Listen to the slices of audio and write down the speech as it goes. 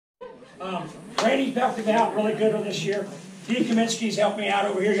Randy's helped me out really good on this year. Dee Kaminsky's helped me out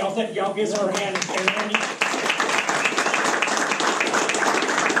over here. Y'all give her a hand. And Randy.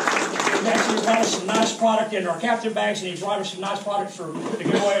 He's actually brought us some nice product in our captain bags, and he's brought us some nice products to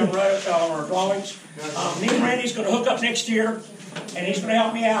give away on our drawings. Me and Randy's going to hook up next year, and he's going to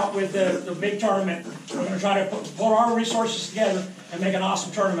help me out with the big tournament. We're going to try to put our resources together and make an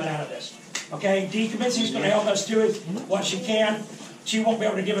awesome tournament out of this. Okay, Dee Kaminsky's going to help us do it what she can. She won't be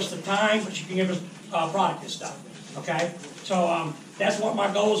able to give us the time, but she can give us product and stuff. Okay, so that's what my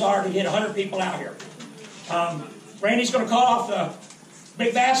goals are, to get 100 people out here. Randy's going to call off the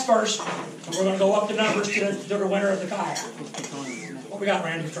big bass first, and we're going to go up the numbers to the winner of the kayak. What we got,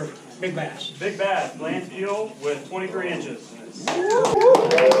 Randy, for big bass? Big bass, land steel with 23 inches.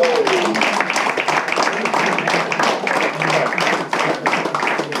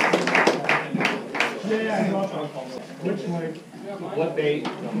 What bait?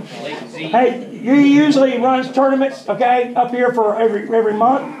 Hey, he usually runs tournaments, okay, up here for every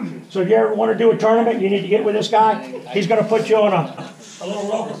month. So if you ever want to do a tournament, you need to get with this guy. He's going to put you on a little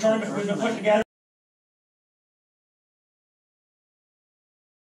local tournament we've been putting together.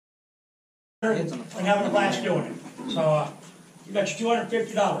 And having a blast doing it. So you got your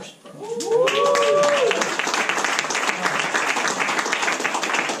 $250.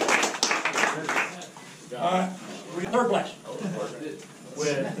 Third place.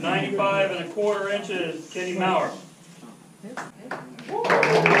 With 95¼ inches, Kenny Maurer.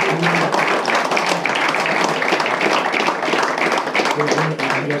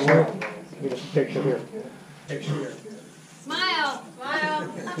 Get us a picture here. Picture here. Smile, smile.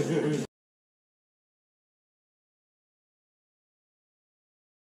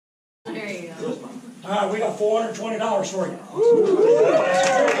 There you go. All right, we got $420 for you.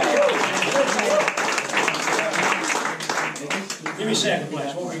 Give me second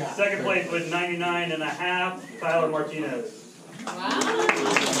place. What we got? Second place with 99½, Tyler Martinez. Wow.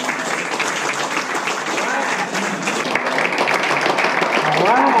 All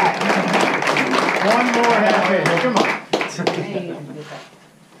right. One more half inch. Come on.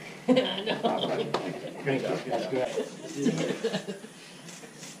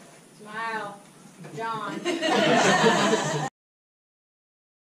 Smile, John.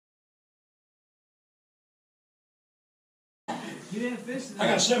 I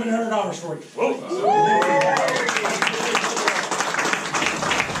got $700 for you. Whoa.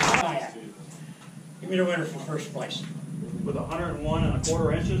 Give me the winner for first place. With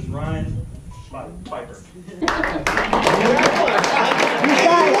 101¼ inches, Ryan Piper. This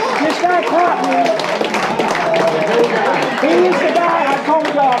guy caught me. He is the guy I told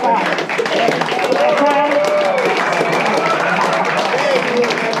y'all about.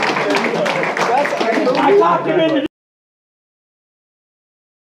 I talked him into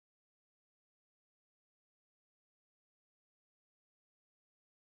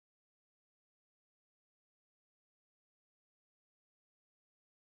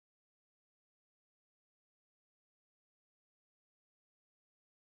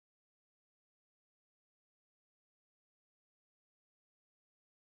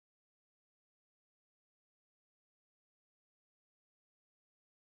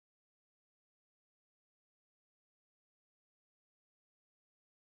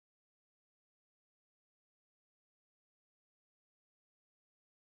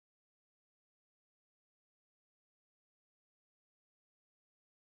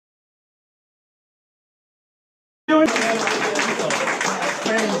I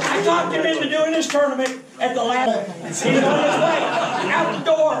talked him into doing this tournament at the last. He's on his way out the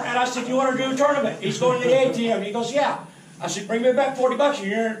door, and I said, "You want to do a tournament?" He's going to the ATM. He goes, "Yeah." I said, "Bring me back $40, and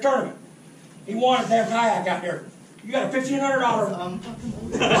you're in a tournament." He wanted to have kayak out here. You got a $1,500.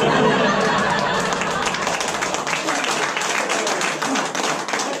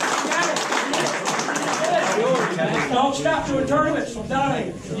 Don't stop doing tournaments. I'm telling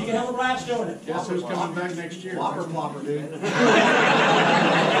you, you can have a blast doing it. Guess who's coming back next year? Plopper, dude.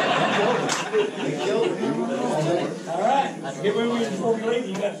 All right. Get with me before we leave.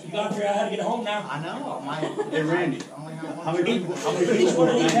 You got to figure out how to get home now. I know. Hey, Randy. How many Each one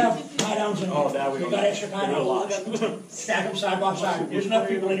of these have tie downs in them. You got extra tie downs. Stack them side by side. There's enough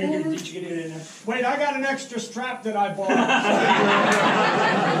people in here to teach you to get it in there. Wait, I got an extra strap that I bought.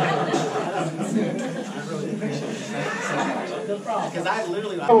 Because I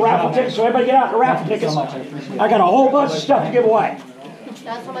literally. A raffle ticket, so everybody get out the raffle tickets. I got a whole bunch of stuff to give away.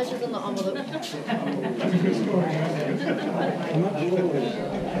 That's how much is in the envelope.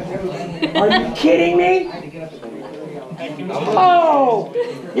 Are you kidding me? Oh!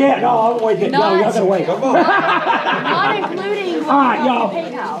 Yeah, no, I'll wait. No, y'all gotta wait. Not including All right, y'all.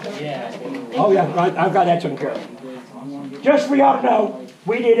 PayPal. Oh, yeah, right, I've got that taken care of. Just for y'all to know,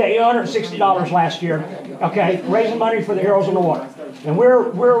 we did $860 last year, okay, raising money for the Heroes on the Water. And we're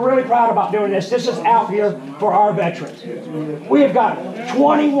really proud about doing this. This is out here for our veterans. We have got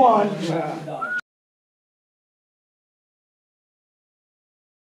 21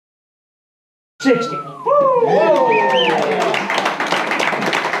 60.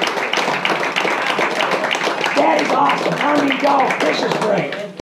 That is awesome. I mean, y'all, this is great.